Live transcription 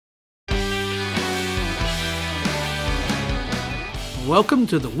welcome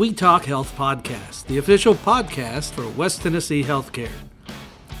to the We Talk Health Podcast, the official podcast for West Tennessee Healthcare.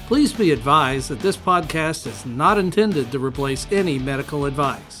 Please be advised that this podcast is not intended to replace any medical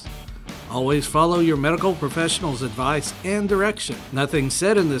advice. Always follow your medical professional's advice and direction. Nothing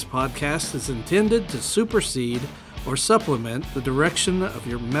said in this podcast is intended to supersede or supplement the direction of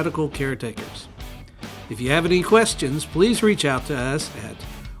your medical caretakers. If you have any questions, please reach out to us at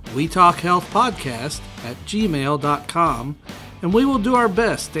wetalkhealthpodcast@gmail.com, and we will do our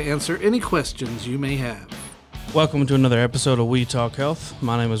best to answer any questions you may have. Welcome to another episode of We Talk Health.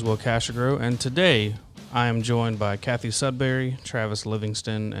 My name is Kwasigroh, and today I am joined by Cathy Sudbury, Travis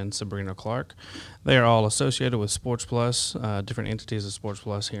Livingston, and Sabrina Clark. They are all associated with Sports Plus, different entities of Sports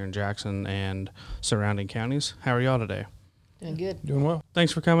Plus here in Jackson and surrounding counties. How are y'all today? Doing good. Doing well.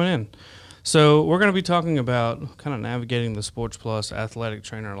 Thanks for coming in. So we're going to be talking about kind of navigating the Sports Plus athletic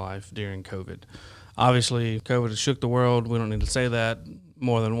trainer life during COVID. Obviously, COVID has shook the world. We don't need to say that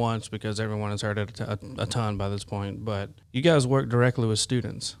more than once because everyone has heard it a ton by this point. But you guys work directly with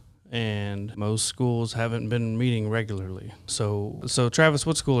students, and most schools haven't been meeting regularly. So Travis,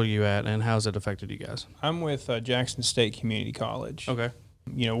 what school are you at, and how's it affected you guys? I'm with Jackson State Community College. Okay.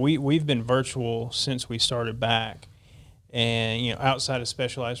 You know, we've been virtual since we started back. And, you know, outside of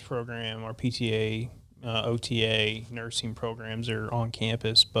specialized program, our PTA, OTA, nursing programs are on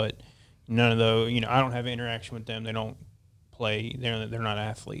campus, but none of those, you know, I don't have interaction with them. They don't play. They're not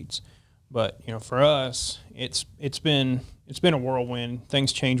athletes. But, you know, for us, it's been a whirlwind.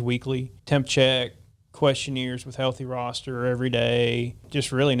 Things change weekly. Temp check, questionnaires with Healthy Roster every day.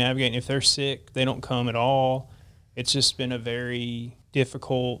 Just really navigating. If they're sick, they don't come at all. It's just been a very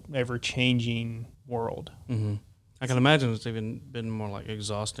difficult, ever-changing world. Mm-hmm. I can imagine it's even been more like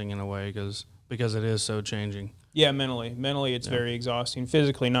exhausting in a way because it is so changing. Yeah, mentally it's very exhausting.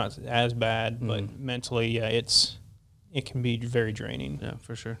 Physically not as bad, but mentally, yeah, it can be very draining. Yeah,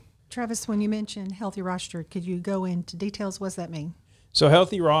 for sure. Travis, when you mentioned Healthy Roster, could you go into details? What does that mean? So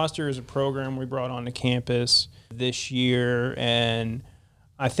Healthy Roster is a program we brought onto campus this year, and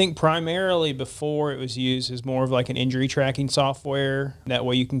I think primarily before it was used as more of like an injury tracking software. That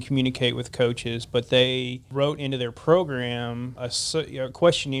way you can communicate with coaches. But they wrote into their program a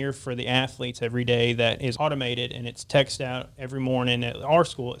questionnaire for the athletes every day that is automated, and it's texted out every morning at our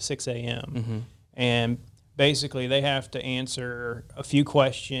school at 6 a.m. Mm-hmm. And basically they have to answer a few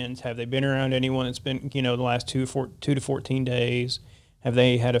questions. Have they been around anyone that's been, you know, the last 2 to 14 days? Have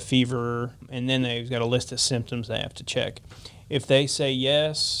they had a fever? And then they've got a list of symptoms they have to check. If they say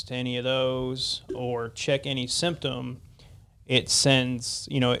yes to any of those or check any symptom, it sends,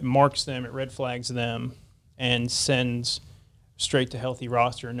 you know, it marks them, it red flags them, and sends straight to Healthy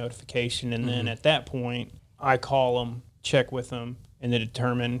Roster a notification. And then at that point, I call them, check with them, and then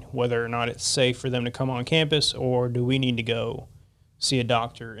determine whether or not it's safe for them to come on campus or do we need to go see a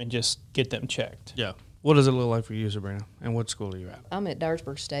doctor and just get them checked. Yeah. What does it look like for you, Sabrina? And what school are you at? I'm at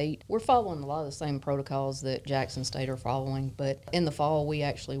Dyersburg State. We're following a lot of the same protocols that Jackson State are following, but in the fall we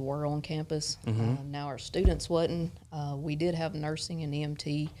actually were on campus. Now our students wasn't. We did have nursing and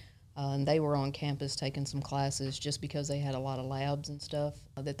EMT, and they were on campus taking some classes just because they had a lot of labs and stuff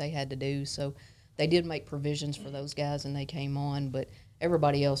that they had to do. So they did make provisions for those guys, and they came on, but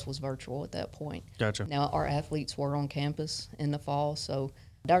everybody else was virtual at that point. Gotcha. Now our athletes were on campus in the fall, so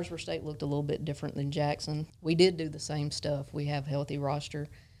Dyersburg State looked a little bit different than Jackson. We did do the same stuff. We have Healthy Roster,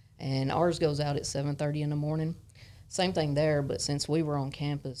 and ours goes out at 7:30 in the morning. Same thing there, but since we were on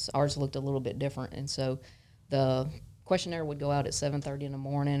campus, ours looked a little bit different. And so the questionnaire would go out at 7:30 in the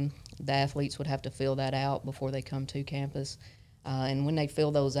morning. The athletes would have to fill that out before they come to campus. And when they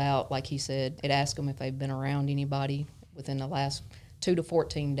fill those out, like he said, it asks them if they've been around anybody within the last 2 to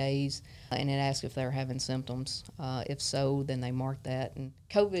 14 days, and it asks if they're having symptoms. If so, then they mark that. And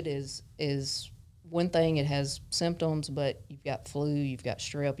COVID is one thing. It has symptoms, but you've got flu, you've got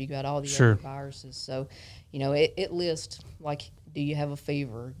strep, you've got all the other viruses. So, you know, it lists, like, do you have a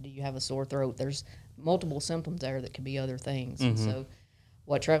fever? Do you have a sore throat? There's multiple symptoms there that could be other things. And so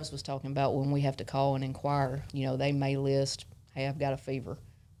what Travis was talking about, when we have to call and inquire, you know, they may list, hey, I've got a fever.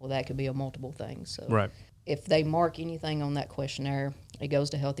 Well, that could be a multiple things. So right. If they mark anything on that questionnaire, it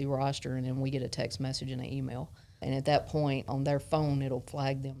goes to Healthy Roster, and then we get a text message and an email. And at that point, on their phone, it'll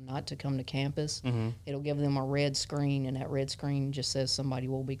flag them not to come to campus. It'll give them a red screen, and that red screen just says somebody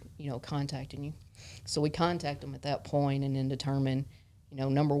will be, you know, contacting you. So we contact them at that point and then determine, you know,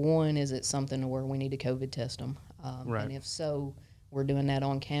 number one, is it something where we need to COVID test them? Right. And if so, we're doing that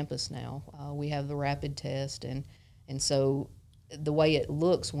on campus now. We have the rapid test, and so the way it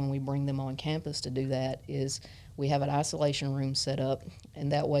looks when we bring them on campus to do that is we have an isolation room set up,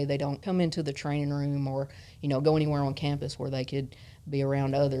 and that way they don't come into the training room or, go anywhere on campus where they could be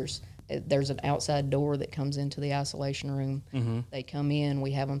around others. There's an outside door that comes into the isolation room. Mm-hmm. They come in,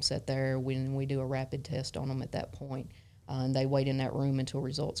 we have them sit there, we do a rapid test on them at that point, and they wait in that room until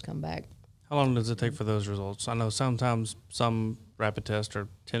results come back. How long does it take for those results? I know sometimes some rapid tests are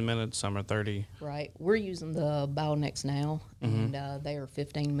 10 minutes, some are 30. Right. We're using the Bionex now, Mm-hmm. and they are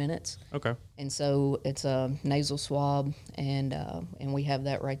 15 minutes. Okay. And so it's a nasal swab, and we have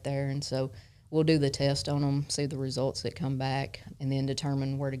that right there. And so we'll do the test on them, see the results that come back, and then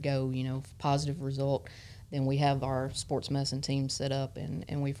determine where to go. Positive result, then we have our sports medicine team set up,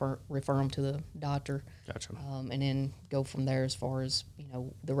 and we refer them to the doctor. Gotcha. And then go from there as far as,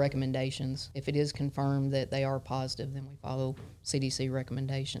 the recommendations. If it is confirmed that they are positive, then we follow CDC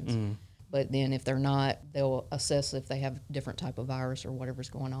recommendations. Mm. But then if they're not, they'll assess if they have a different type of virus or whatever's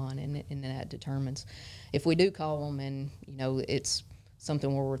going on, and that determines. If we do call them and, it's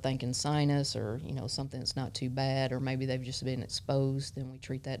something where we're thinking sinus or, something that's not too bad, or maybe they've just been exposed, then we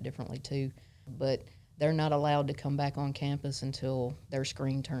treat that differently too. But they're not allowed to come back on campus until their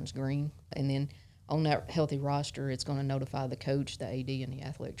screen turns green. And then on that healthy roster, it's going to notify the coach, the AD, and the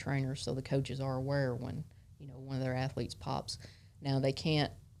athletic trainers, so the coaches are aware when, one of their athletes pops. Now, they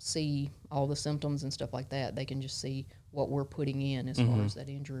can't see all the symptoms and stuff like that. They can just see what we're putting in as far as that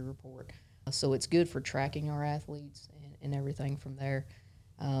injury report. So it's good for tracking our athletes and everything from there.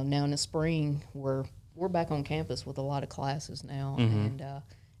 Now, in the spring, we're back on campus with a lot of classes now,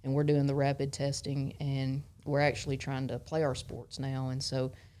 and we're doing the rapid testing, and we're actually trying to play our sports now. And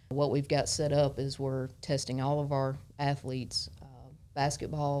so what we've got set up is we're testing all of our athletes,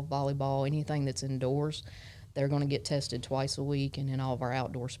 basketball, volleyball, anything that's indoors. They're going to get tested twice a week, and then all of our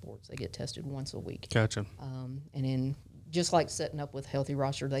outdoor sports, they get tested once a week. Gotcha. And then just like setting up with Healthy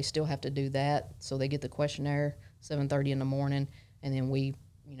Roster, they still have to do that. So they get the questionnaire 7:30 in the morning, and then we,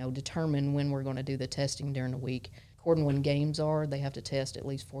 determine when we're going to do the testing during the week. According to when games are, they have to test at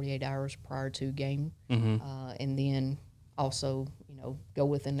least 48 hours prior to game, and then also, go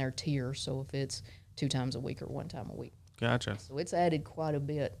within their tier. So if it's 2 times a week or 1 time a week. Gotcha. So it's added quite a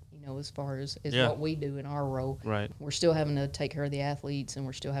bit, as far as what we do in our role. Right. We're still having to take care of the athletes, and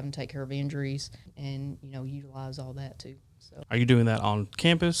we're still having to take care of injuries and, utilize all that too. So Are you doing that on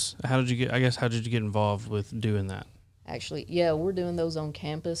campus? How did you get involved with doing that? actually, yeah, we're doing those on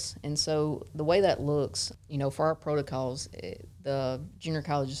campus. And so the way that looks, for our protocols, the Junior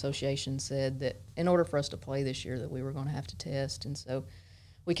College Association said that in order for us to play this year that we were going to have to test. And so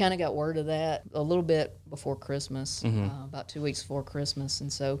we kind of got word of that a little bit before Christmas, about 2 weeks before Christmas.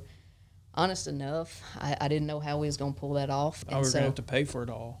 And so, honest enough, I didn't know how we was going to pull that off. I was going to have to pay for it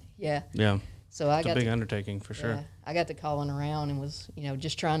all. Yeah. Yeah. So I It's got a big undertaking for sure. Yeah, I got to calling around and was,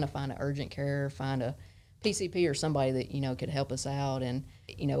 just trying to find an urgent care, find a PCP or somebody that, could help us out. And,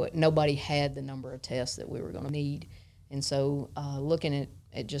 nobody had the number of tests that we were going to need. And so looking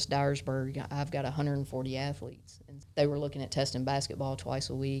at just Dyersburg, I've got 140 athletes. And they were looking at testing basketball twice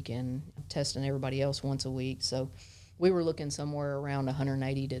a week and testing everybody else once a week. So we were looking somewhere around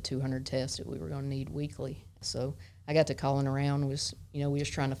 180 to 200 tests that we were going to need weekly. So I got to calling around, we was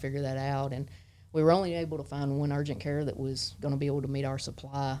trying to figure that out. And we were only able to find one urgent care that was going to be able to meet our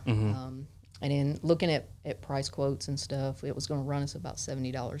supply. And then looking at price quotes and stuff, it was going to run us about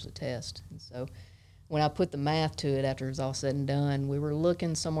 $70 a test. And so when I put the math to it after it was all said and done, we were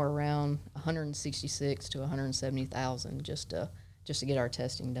looking somewhere around 166 to 170,000 just to get our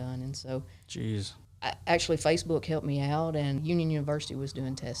testing done. And so, Jeez. Actually, Facebook helped me out, and Union University was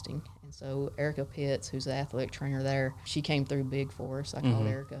doing testing. And so Erica Pitts, who's the athletic trainer there, she came through big for us. I called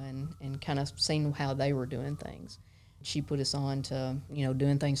Erica and kind of seen how they were doing things. She put us on to,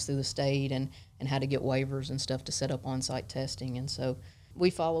 doing things through the state and how to get waivers and stuff to set up on-site testing. And so we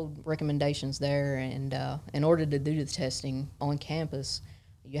followed recommendations there. And in order to do the testing on campus,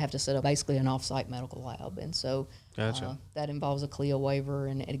 you have to set up basically an off-site medical lab. And so Gotcha. That involves a CLIA waiver,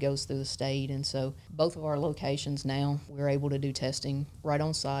 and it goes through the state. And so both of our locations now, we're able to do testing right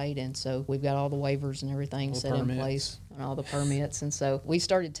on site. And so we've got all the waivers and everything set in place and all the permits. And so we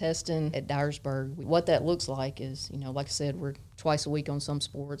started testing at Dyersburg. What that looks like is, like I said, we're twice a week on some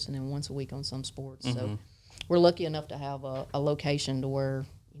sports and then once a week on some sports. So we're lucky enough to have a location to where,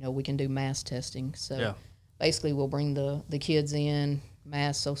 we can do mass testing. So basically we'll bring the kids in,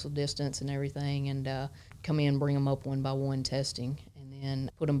 mass social distance and everything, and come in, bring them up one by one testing, and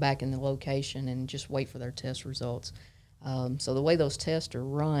then put them back in the location and just wait for their test results. So the way those tests are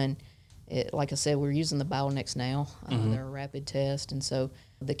run, like I said, we're using the Bionex now. They're a rapid test, and so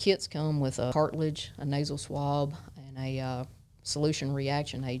the kits come with a cartilage, a nasal swab, and a solution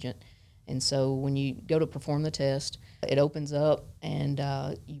reaction agent. And so when you go to perform the test, it opens up and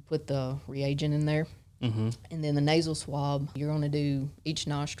you put the reagent in there. Mm-hmm. And then the nasal swab, you're going to do each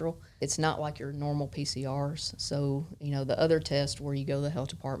nostril. It's not like your normal PCRs. So, the other test where you go to the health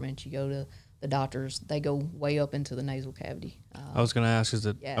department, you go to the doctors, they go way up into the nasal cavity. I was going to ask, is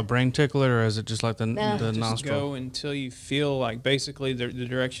it yeah. a brain tickler or is it just like the Just nostril? go until you feel like, basically the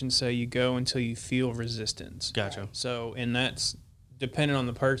directions say you go until you feel resistance. Gotcha. So, and that's dependent on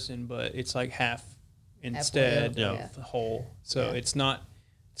the person, but it's like half instead Halfway up, of the whole. So Yeah. it's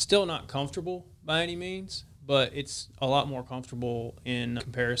still not comfortable by any means, but it's a lot more comfortable in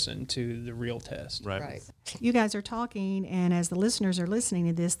comparison to the real test. Right. You guys are talking, and as the listeners are listening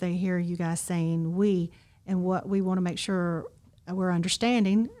to this, they hear you guys saying we, and what we want to make sure we're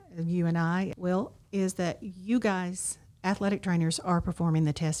understanding, you and I, Will, is that you guys, athletic trainers, are performing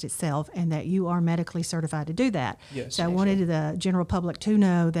the test itself and that you are medically certified to do that. Yes. So I wanted the general public to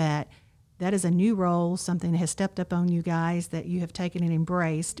know that that is a new role, something that has stepped up on you guys that you have taken and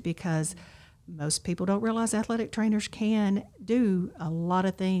embraced, because most people don't realize athletic trainers can do a lot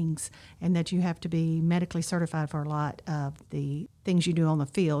of things and that you have to be medically certified for a lot of the things you do on the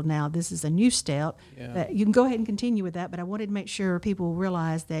field. Now, this is a new step. Yeah. But you can go ahead and continue with that, but I wanted to make sure people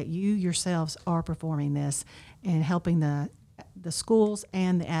realize that you yourselves are performing this and helping the schools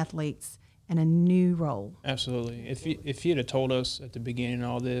and the athletes in a new role. Absolutely. If you'd have told us at the beginning of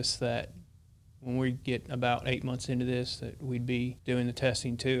all this that when we get about 8 months into this that we'd be doing the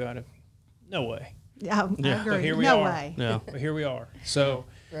testing too, I'd have, no way. I agree. But here we no are. way. Yeah. But here we are. So,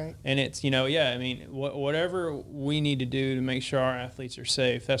 Right. and it's, whatever we need to do to make sure our athletes are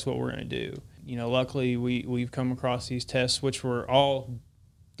safe, that's what we're going to do. Luckily we've come across these tests, which were all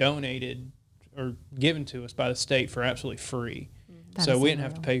donated or given to us by the state for absolutely free. That So is we didn't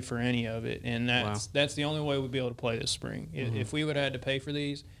have to unreal. pay for any of it. And that's the only way we'd be able to play this spring. If we would have had to pay for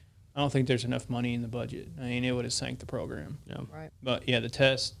these, I don't think there's enough money in the budget. I mean, it would have sank the program. Yeah. Right. But yeah, the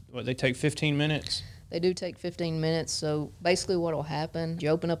test, they take 15 minutes. They do take 15 minutes. So basically what will happen, you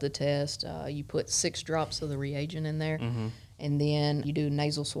open up the test, you put 6 drops of the reagent in there, and then you do a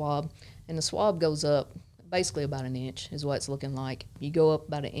nasal swab. And the swab goes up basically about an inch is what it's looking like. You go up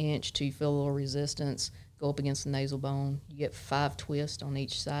about an inch till you feel a little resistance, go up against the nasal bone. You get 5 twists on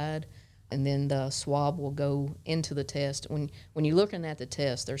each side, and then the swab will go into the test. When you're looking at the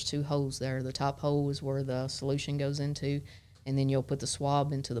test, there's 2 holes there. The top hole is where the solution goes into, and then you'll put the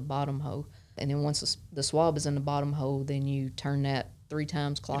swab into the bottom hole. And then once the swab is in the bottom hole, then you turn that 3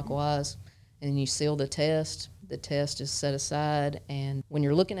 times clockwise, and then you seal the test. The test is set aside, and when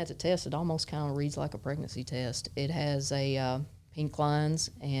you're looking at the test, it almost kind of reads like a pregnancy test. It has a pink lines,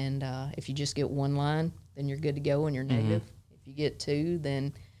 and if you just get 1 line, then you're good to go and you're negative. If you get 2,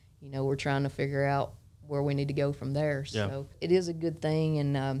 then we're trying to figure out where we need to go from there. Yeah. So it is a good thing,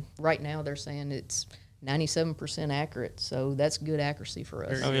 and right now they're saying it's 97% accurate, so that's good accuracy for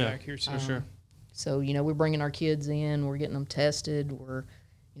us. Very Oh, yeah. good accuracy. For sure. So, we're bringing our kids in, we're getting them tested, we're,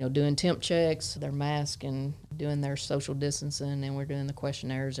 doing temp checks, their mask, and doing their social distancing, and we're doing the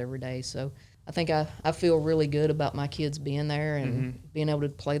questionnaires every day. So I think I feel really good about my kids being there and being able to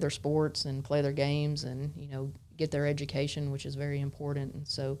play their sports and play their games and, get their education, which is very important. And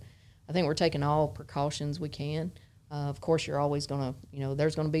so I think we're taking all precautions we can. Of course, you're always going to,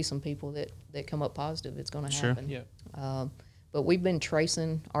 there's going to be some people that come up positive. It's going to Sure. happen. Yeah. But we've been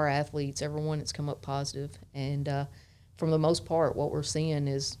tracing our athletes, everyone that's come up positive. And from the most part, what we're seeing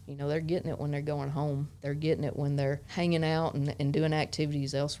is, they're getting it when they're going home. They're getting it when they're hanging out and doing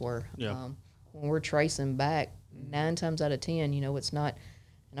activities elsewhere. Yeah. When we're tracing back, 9 times out of 10, it's not,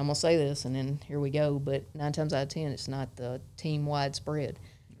 and I'm going to say this, and then here we go, but 9 times out of 10, it's not the team-wide spread.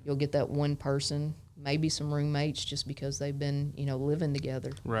 You'll get that one person, maybe some roommates, just because they've been, living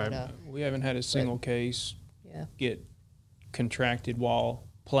together. Right. But, We haven't had a single case yeah. get contracted while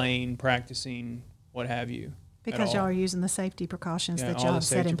playing, practicing, what have you. Because at all. y'all are using the safety precautions Yeah, that all y'all the have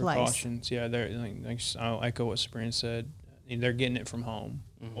set safety in place. precautions. Yeah, they're I'll echo what Sabrina said. They're getting it from home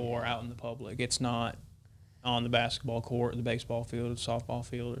or out in the public. It's not on the basketball court, the baseball field, softball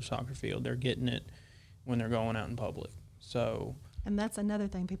field, or soccer field. They're getting it when they're going out in public. So, And that's another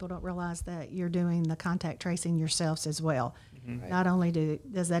thing people don't realize, that you're doing the contact tracing yourselves as well. Right. Not only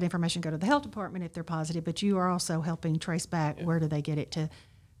does that information go to the health department if they're positive, but you are also helping trace back where do they get it, to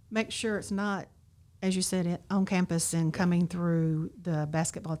make sure it's not, as you said, on campus and coming through the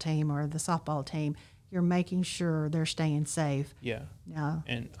basketball team or the softball team. You're making sure they're staying safe. yeah. Now,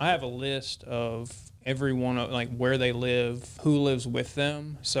 And I have a list of everyone, like where they live, who lives with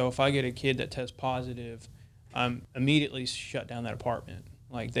them. So if I get a kid that tests positive, I'm immediately shut down that apartment.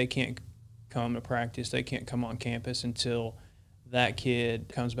 Like, they can't come to practice, they can't come on campus until that kid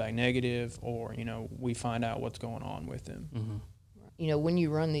comes back negative, or, you know, we find out what's going on with him. Mm-hmm. You know, when you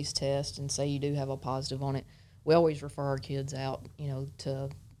run these tests and say you do have a positive on it, we always refer our kids out, you know, to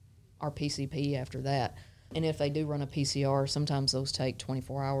our PCP after that. And if they do run a PCR, sometimes those take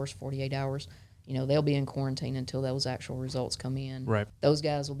 24 hours, 48 hours. You know, they'll be in quarantine until those actual results come in. Right. Those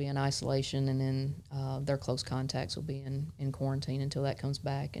guys will be in isolation, and then their close contacts will be in quarantine until that comes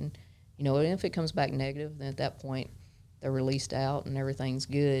back. And, you know, if it comes back negative, then at that point they're released out and everything's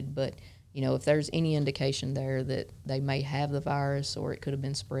good. But, you know, if there's any indication there that they may have the virus or it could have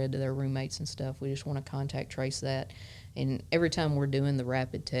been spread to their roommates and stuff, we just want to contact trace that. And every time we're doing the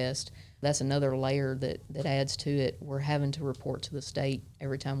rapid test, that's another layer that adds to it. We're having to report to the state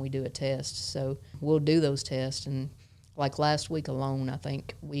every time we do a test. So we'll do those tests. And like last week alone, I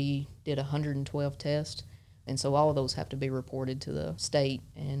think we did 112 tests. And so all of those have to be reported to the state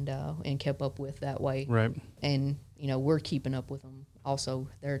and kept up with that way. Right. And, you know, we're keeping up with them also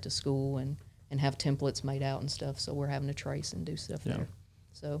there at the school and have templates made out and stuff. So we're having to trace and do stuff there.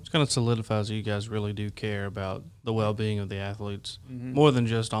 So it kind of solidifies that you guys really do care about the well-being of the athletes more than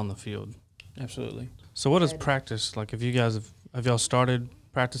just on the field. Absolutely. So what is practice like? If you guys have y'all started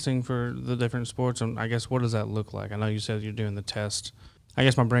practicing for the different sports, and I guess what does that look like? I know you said you're doing the test. I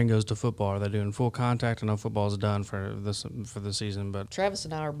guess my brain goes to football. Are they doing full contact? I know football's done for the season, but Travis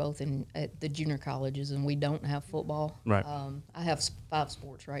and I are both at the junior colleges, and we don't have football. Right. I have 5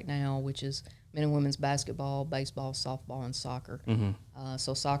 sports right now, which is men and women's basketball, baseball, softball, and soccer.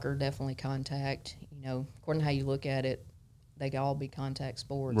 So soccer, definitely contact. You know, according to how you look at it, they can all be contact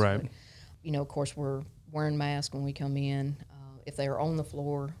sports. Right. But, you know, of course, we're wearing masks when we come in. If they are on the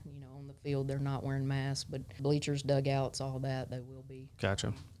floor, you know, on the field, they're not wearing masks. But bleachers, dugouts, all that, they will be.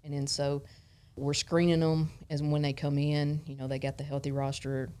 Gotcha. And then so we're screening them as when they come in. You know, they got the healthy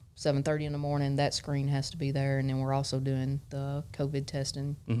roster at 7:30 in the morning. That screen has to be there. And then we're also doing the COVID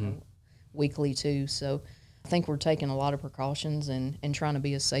testing you know, weekly too. So I think we're taking a lot of precautions and trying to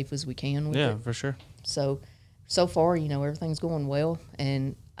be as safe as we can with it. Yeah, for sure. So far, you know, everything's going well.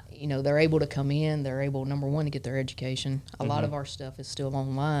 And, you know, they're able to come in. They're able, number one, to get their education. A lot of our stuff is still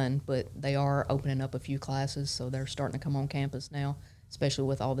online, but they are opening up a few classes. So they're starting to come on campus now, especially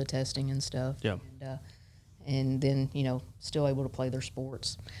with all the testing and stuff. Yeah. And then, you know, still able to play their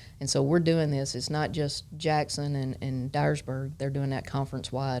sports. And so we're doing this. It's not just Jackson and Dyersburg. They're doing that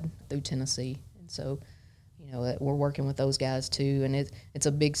conference-wide through Tennessee. And so, you know, we're working with those guys too. And it's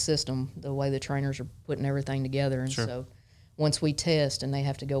a big system, the way the trainers are putting everything together. And so once we test and they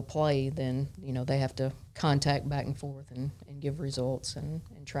have to go play, then, you know, they have to contact back and forth and give results and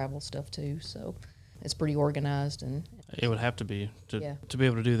travel stuff too. So it's pretty organized. And it would have to be to be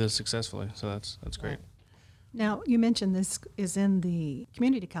able to do this successfully. So that's great. Right. Now, you mentioned this is in the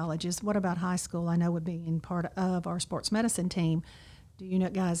community colleges. What about high school? I know would be in part of our sports medicine team. Do you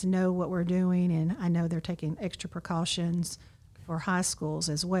guys know what we're doing? And I know they're taking extra precautions for high schools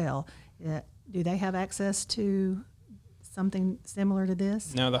as well. Do they have access to something similar to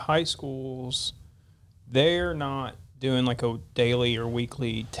this? Now, the high schools, they're not doing like a daily or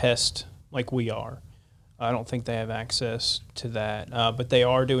weekly test like we are. I don't think they have access to that, but they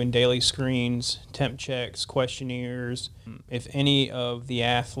are doing daily screens, temp checks, questionnaires. If any of the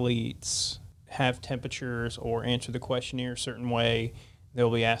athletes have temperatures or answer the questionnaire a certain way,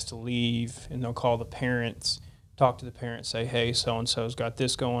 they'll be asked to leave, and they'll call the parents, talk to the parents, say, hey, so-and-so's got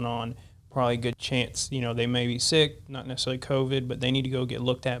this going on. Probably a good chance, you know, they may be sick, not necessarily COVID, but they need to go get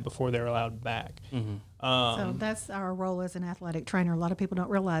looked at before they're allowed back. So that's our role as an athletic trainer. A lot of people don't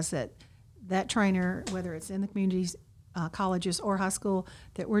realize that trainer, whether it's in the communities, colleges or high school,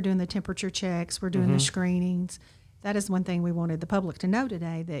 that we're doing the temperature checks, we're doing the screenings. That is one thing we wanted the public to know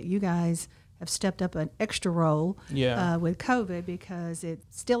today, that you guys have stepped up an extra role with COVID, because it's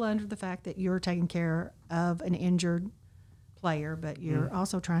still under the fact that you're taking care of an injured player, but you're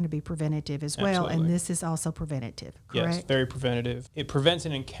also trying to be preventative as well. Absolutely. And this is also preventative, correct? Yes, very preventative. It prevents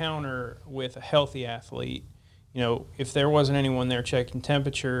an encounter with a healthy athlete. You know, if there wasn't anyone there checking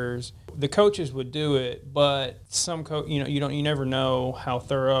temperatures, the coaches would do it, but some you never know how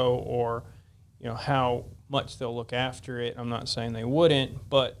thorough or, you know, how much they'll look after it. I'm not saying they wouldn't,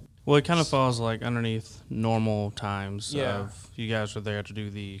 but well, it kind of falls like underneath normal times of you guys are there to do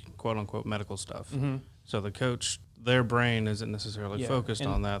the quote unquote medical stuff. So the coach, their brain isn't necessarily focused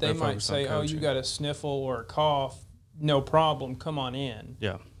and on that. They They're might focused say, on coaching. "Oh, you got a sniffle or a cough, no problem, come on in."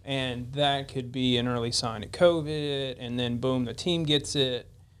 Yeah. And that could be an early sign of COVID, and then boom, the team gets it.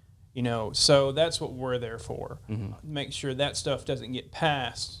 You know, so that's what we're there for. Make sure that stuff doesn't get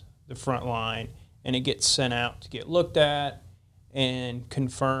past the front line, and it gets sent out to get looked at and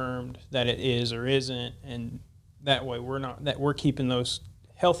confirmed that it is or isn't, and That way we're keeping those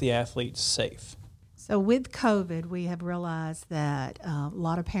healthy athletes safe. So with COVID, we have realized that a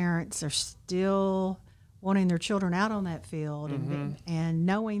lot of parents are still wanting their children out on that field, and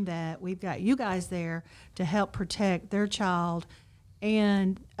knowing that we've got you guys there to help protect their child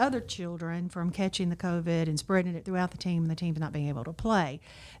and other children from catching the COVID and spreading it throughout the team and the team's not being able to play.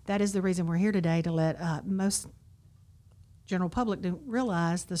 That is the reason we're here today, to let most general public to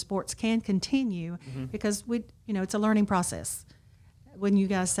realize the sports can continue, because it's a learning process. When you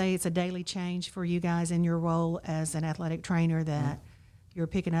guys say it's a daily change for you guys in your role as an athletic trainer, that you're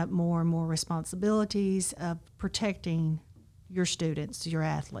picking up more and more responsibilities of protecting your students, your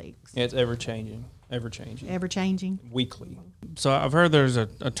athletes. Yeah, it's ever changing. Ever changing? Weekly. So I've heard there's a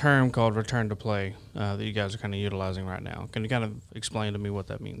term called return to play that you guys are kind of utilizing right now. Can you kind of explain to me what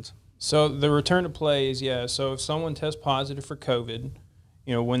that means? So the return to play is, so if someone tests positive for COVID,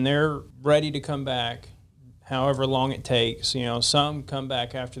 when they're ready to come back, however long it takes, some come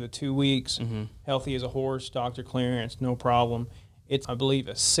back after the 2 weeks, healthy as a horse, doctor clearance, no problem. It's, I believe,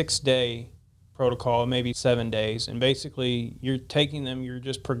 a 6-day protocol, maybe 7 days. And basically you're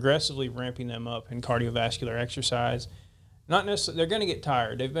just progressively ramping them up in cardiovascular exercise. Not necessarily, they're going to get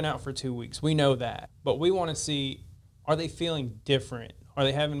tired. They've been out for 2 weeks. We know that. But we want to see, are they feeling different? Are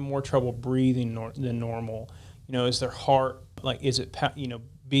they having more trouble breathing than normal? Is their heart, is it,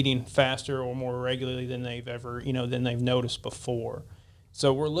 beating faster or more regularly than they've ever, than they've noticed before?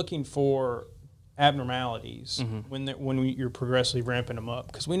 So we're looking for abnormalities when you're progressively ramping them up,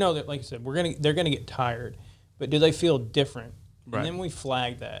 because we know that, like I said, they're gonna get tired, but do they feel different? Right. And then we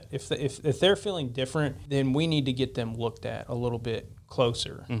flag that. If they're feeling different, then we need to get them looked at a little bit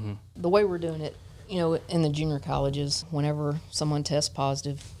closer. The way we're doing it, in the junior colleges, whenever someone tests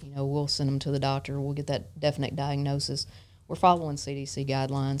positive, we'll send them to the doctor. We'll get that definite diagnosis. We're following CDC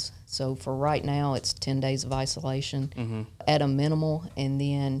guidelines. So for right now, it's 10 days of isolation at a minimal, and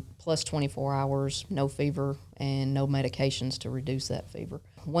then plus 24 hours, no fever, and no medications to reduce that fever.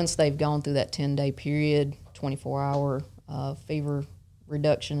 Once they've gone through that 10-day period, 24-hour fever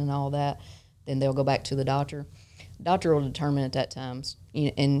reduction and all that, then they'll go back to the doctor. Doctor will determine at that time.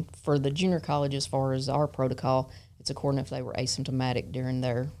 And for the junior college, as far as our protocol, it's according if they were asymptomatic during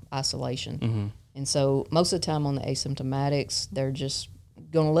their isolation. And so most of the time on the asymptomatics, they're just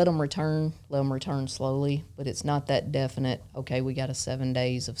going to let them return slowly, but it's not that definite, okay, we got 7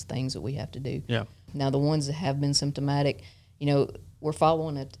 days of things that we have to do. Yeah. Now, the ones that have been symptomatic, we're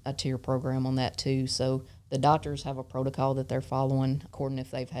following a tier program on that too. So the doctors have a protocol that they're following according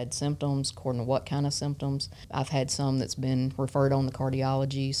if they've had symptoms, according to what kind of symptoms. I've had some that's been referred on to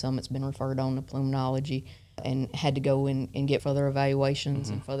cardiology, some that's been referred on to pulmonology, and had to go and get further evaluations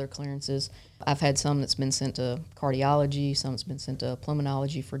and further clearances. I've had some that's been sent to cardiology, some that's been sent to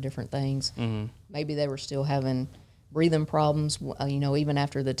pulmonology for different things. Maybe they were still having breathing problems, even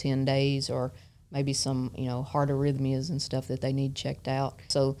after the 10 days, or maybe some, heart arrhythmias and stuff that they need checked out.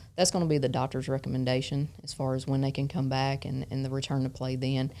 So that's going to be the doctor's recommendation as far as when they can come back and the return to play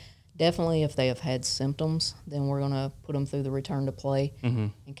then. Definitely if they have had symptoms, then we're going to put them through the return to play.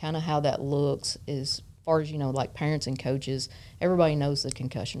 And kind of how that looks is, as far as, like parents and coaches, everybody knows the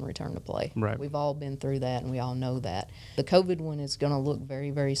concussion return to play. Right. We've all been through that, and we all know that. The COVID one is going to look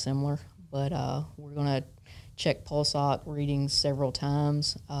very, very similar, but we're going to check pulse ox readings several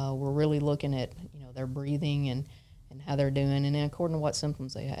times. We're really looking at, their breathing and how they're doing, and then according to what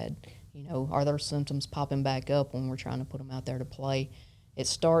symptoms they had. Are their symptoms popping back up when we're trying to put them out there to play? It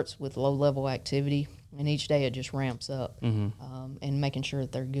starts with low-level activity, and each day it just ramps up, and making sure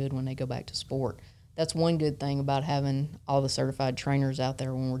that they're good when they go back to sport. That's one good thing about having all the certified trainers out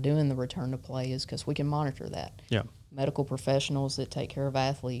there when we're doing the return to play, is because we can monitor that. Yeah. Medical professionals that take care of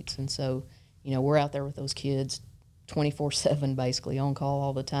athletes. And so, we're out there with those kids 24/7 basically, on call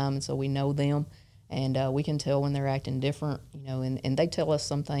all the time. And so we know them, and we can tell when they're acting different, and they tell us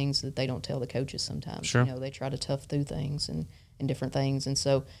some things that they don't tell the coaches sometimes. Sure. They try to tough through things and different things. And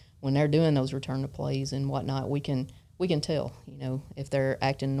so when they're doing those return to plays and whatnot, we can tell, if they're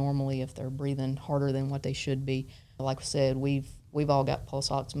acting normally, if they're breathing harder than what they should be. Like I said, we've all got pulse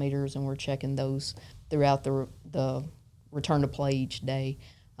oximeters, and we're checking those throughout the return to play each day.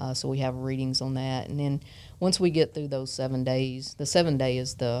 So we have readings on that. And then once we get through those 7 days, the 7th day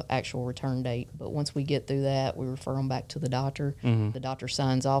is the actual return date. But once we get through that, we refer them back to the doctor. The doctor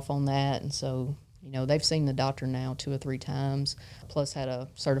signs off on that. And so, they've seen the doctor now 2 or 3 times, plus had a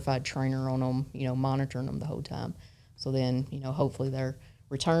certified trainer on them, monitoring them the whole time. So then, hopefully they're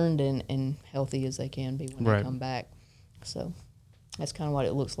returned and healthy as they can be when they come back. So that's kind of what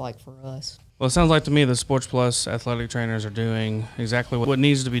it looks like for us. Well, it sounds like to me the Sports Plus athletic trainers are doing exactly what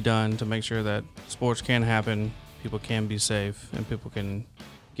needs to be done to make sure that sports can happen people can be safe and people can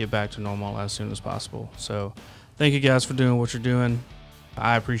get back to normal as soon as possible. So thank you guys for doing what you're doing.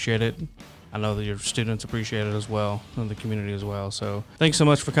 I appreciate it. I know that your students appreciate it as well, and the community as well. So thanks so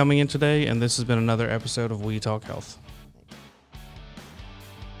much for coming in today, and this has been another episode of We Talk Health.